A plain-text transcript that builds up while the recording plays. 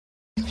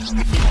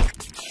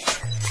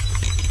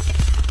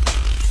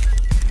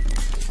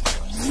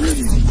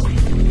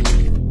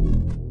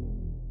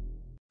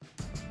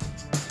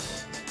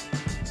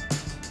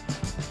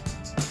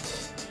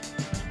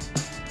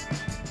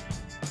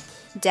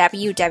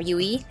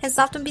WWE has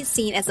often been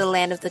seen as the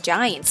land of the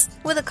giants,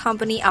 with the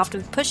company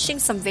often pushing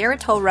some very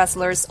tall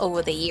wrestlers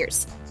over the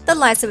years. The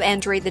likes of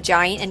Andre the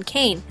Giant and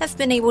Kane have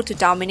been able to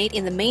dominate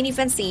in the main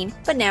event scene,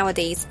 but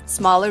nowadays,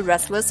 smaller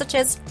wrestlers such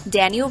as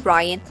Daniel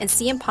Bryan and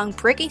CM Punk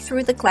breaking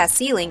through the glass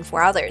ceiling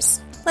for others.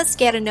 Let's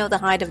get to know the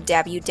height of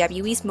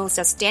WWE's most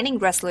outstanding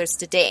wrestlers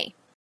today.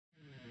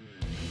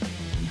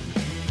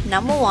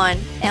 Number 1.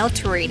 El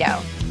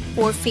Torito,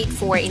 4 feet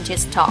 4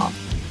 inches tall.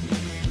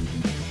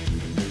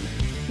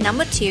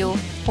 Number 2.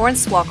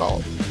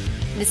 Hornswoggle,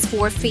 is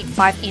 4 feet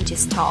 5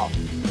 inches tall.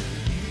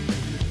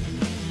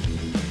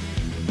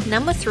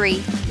 Number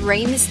 3.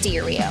 Rey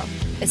Mysterio,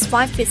 is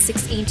 5 feet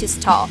 6 inches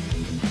tall.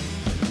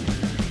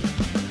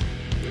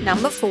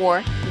 Number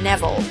 4.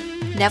 Neville.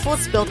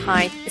 Neville's build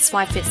height is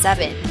 5 feet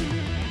 7.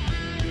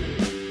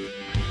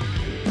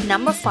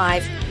 Number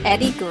 5.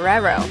 Eddie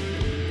Guerrero.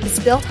 His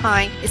build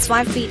height is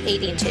 5 feet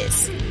 8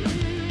 inches.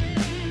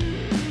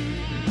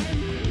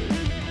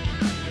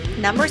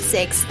 Number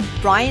 6.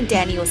 Bryan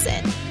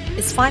Danielson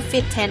is 5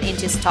 feet 10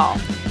 inches tall.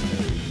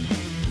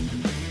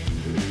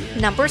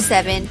 Number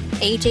 7.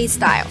 AJ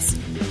Styles.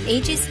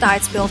 AJ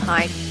Styles' build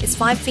height is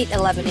 5 feet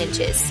 11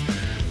 inches.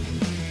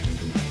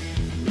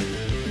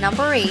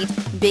 Number 8.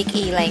 Big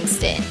E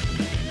Langston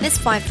is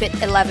 5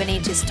 feet 11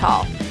 inches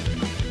tall.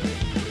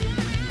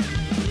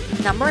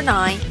 Number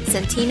 9.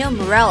 Santino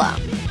Marella,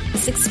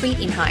 6 feet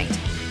in height.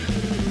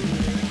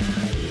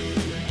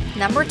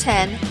 Number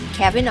 10.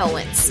 Kevin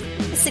Owens,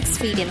 6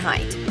 feet in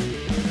height.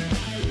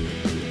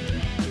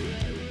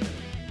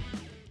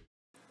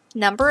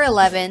 Number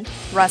 11.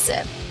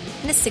 Rusev,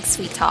 is 6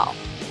 feet tall.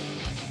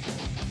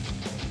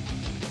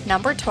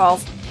 Number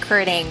 12.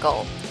 Kurt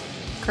Angle.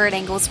 Kurt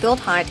Angle's build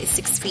height is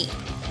 6 feet.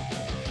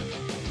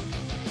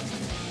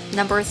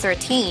 Number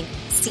 13.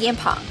 CM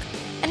Punk,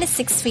 and is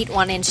 6 feet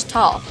 1 inch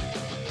tall.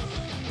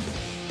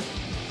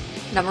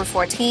 Number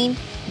 14.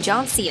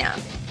 John Cena,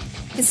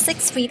 is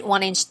 6 feet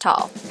 1 inch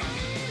tall.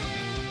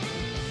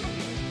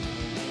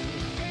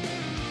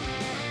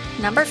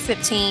 Number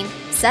 15.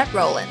 Seth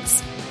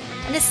Rollins,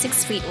 and is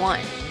 6 feet 1.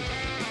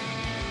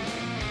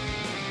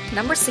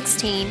 Number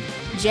 16.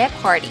 Jeff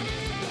Hardy,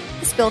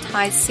 his build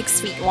height is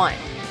 6 feet 1.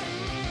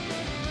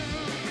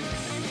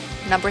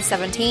 Number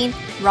 17.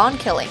 Ron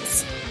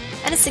Killings,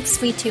 and is 6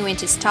 feet 2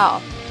 inches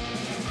tall.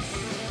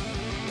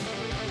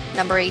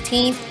 Number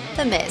 18.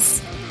 The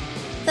Miz.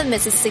 The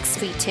Miz is 6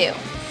 feet 2.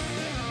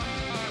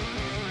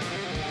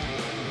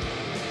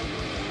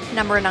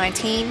 Number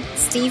 19.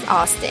 Steve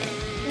Austin,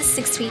 is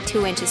 6 feet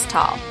 2 inches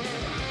tall.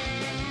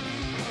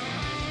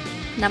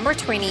 Number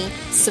 20.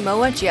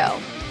 Samoa Joe,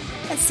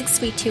 is 6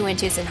 feet 2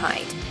 inches in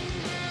height.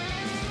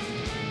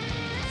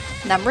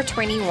 Number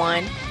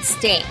 21.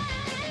 Sting,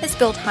 his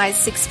build height is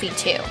 6 feet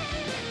 2.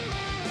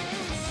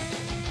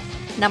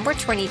 Number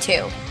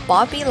 22.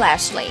 Bobby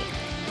Lashley.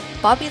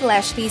 Bobby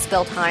Lashley's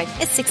build height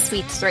is 6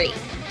 feet 3.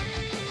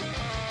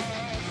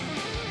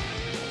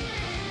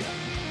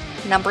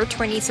 Number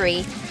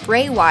 23.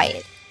 Bray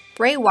Wyatt.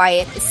 Bray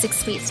Wyatt is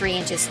 6 feet 3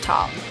 inches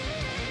tall.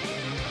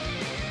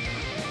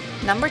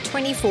 Number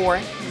 24.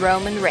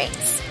 Roman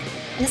Reigns,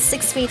 and is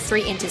 6 feet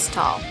 3 inches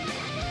tall.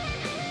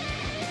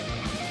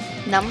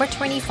 Number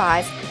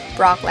 25.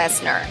 Brock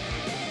Lesnar.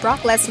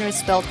 Brock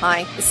Lesnar's build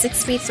height is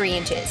 6 feet 3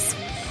 inches.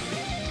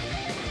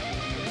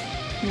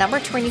 Number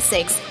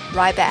 26.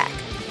 Ryback,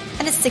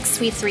 and is 6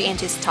 feet 3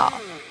 inches tall.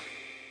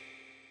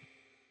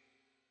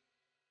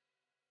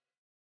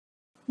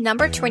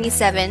 Number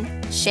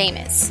 27.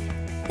 Sheamus.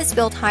 His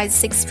build height is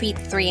 6 feet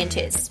 3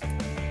 inches.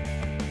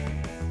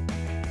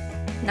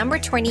 Number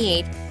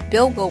 28.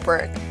 Bill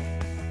Goldberg,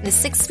 and is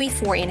 6 feet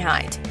 4 in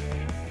height.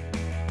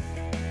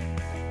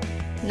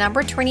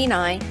 Number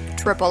 29.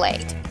 Triple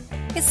H,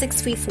 is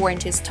 6 feet 4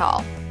 inches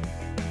tall.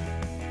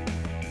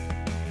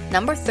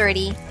 Number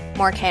 30.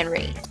 Mark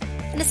Henry,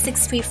 and is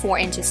 6 feet 4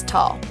 inches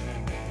tall.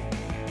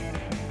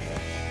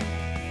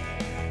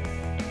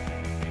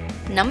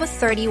 Number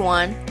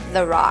 31.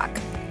 The Rock,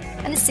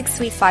 and is 6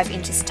 feet 5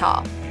 inches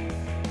tall.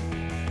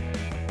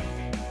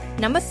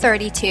 Number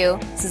 32.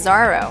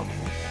 Cesaro.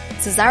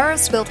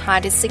 Cesaro's build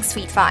height is 6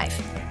 feet 5.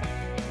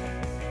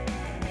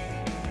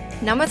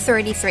 Number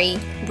 33.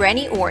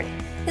 Randy Orton.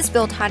 His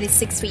build height is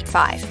 6 feet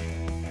 5.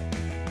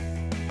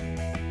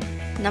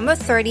 Number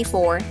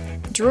 34.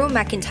 Drew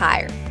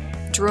McIntyre.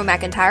 Drew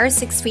McIntyre is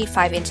 6 feet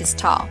 5 inches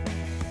tall.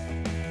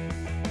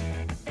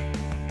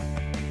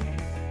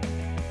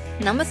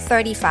 Number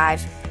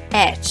 35.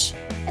 Edge,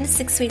 and is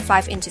 6 feet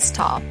 5 inches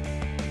tall.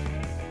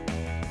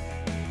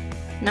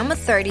 Number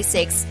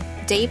 36.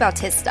 Dave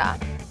Bautista.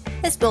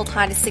 His build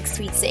height is 6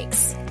 feet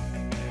 6.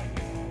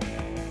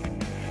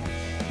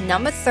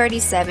 Number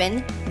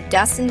 37.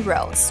 Dustin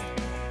Rhodes,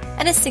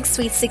 and is 6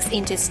 feet 6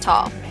 inches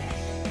tall.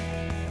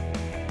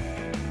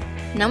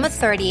 Number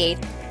 38.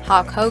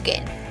 Hulk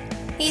Hogan.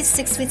 He is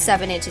 6 feet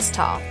 7 inches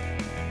tall.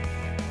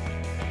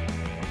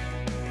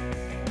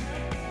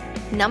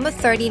 Number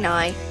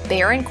 39,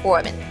 Baron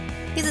Corbin.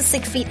 He's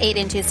 6 feet 8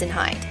 inches in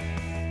height.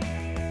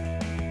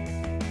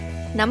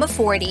 Number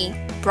 40,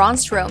 Braun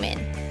Strowman.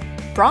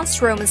 Braun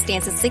Strowman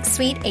stands at 6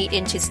 feet 8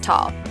 inches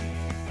tall.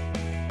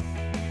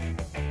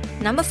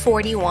 Number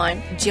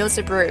 41,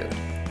 Joseph Roode,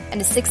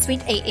 and is 6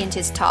 feet 8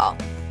 inches tall.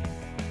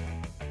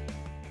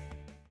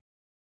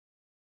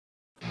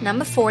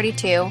 Number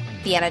 42,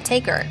 The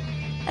Undertaker,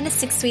 and is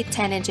 6 feet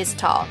 10 inches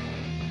tall.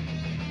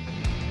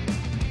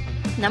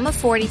 Number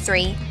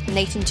 43,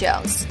 Nathan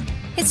Jones.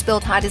 His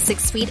build height is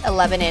 6 feet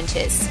 11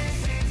 inches.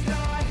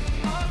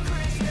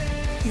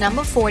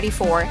 Number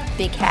 44,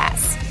 Big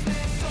Cass.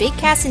 Big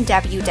Cass in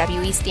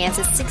WWE stands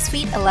at 6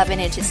 feet 11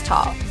 inches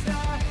tall.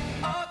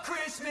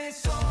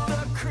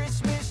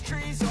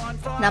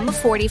 Number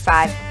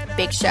 45,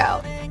 Big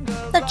Show.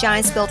 The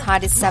Giant's build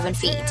height is 7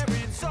 feet.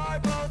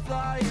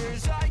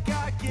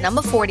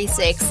 Number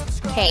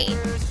 46, Kane.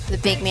 The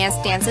big man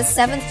stands at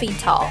 7 feet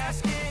tall.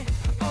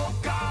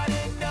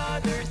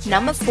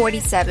 Number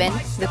 47,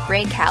 The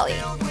Great Khali.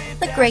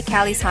 The Great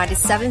Khali's height is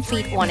 7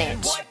 feet 1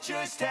 inch.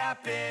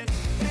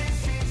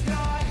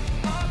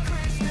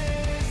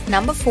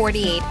 Number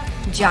 48,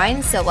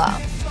 Giant Silva.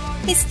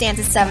 He stands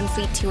at 7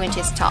 feet 2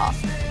 inches tall.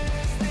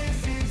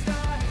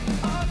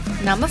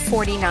 Number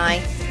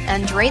 49,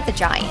 Andre the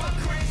Giant.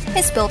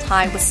 His build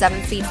height was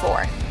 7 feet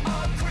 4.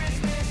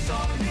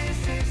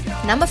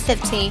 Number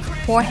 50,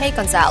 Jorge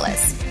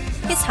Gonzalez.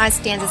 His height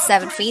stands at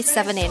 7 feet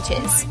 7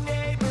 inches.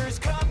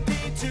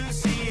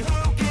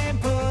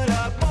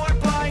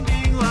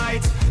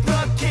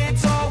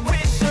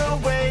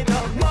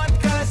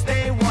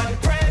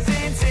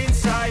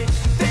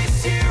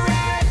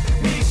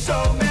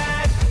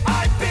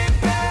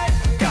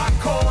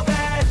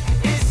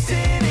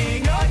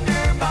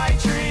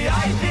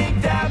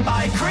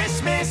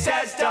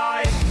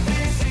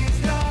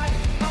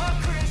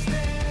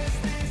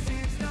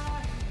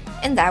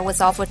 And that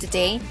was all for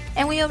today,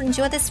 and we hope you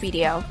enjoyed this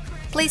video.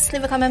 Please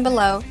leave a comment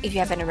below if you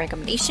have any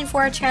recommendation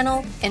for our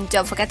channel, and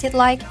don't forget to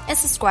like and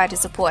subscribe to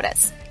support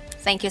us.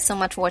 Thank you so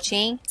much for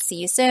watching. See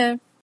you soon.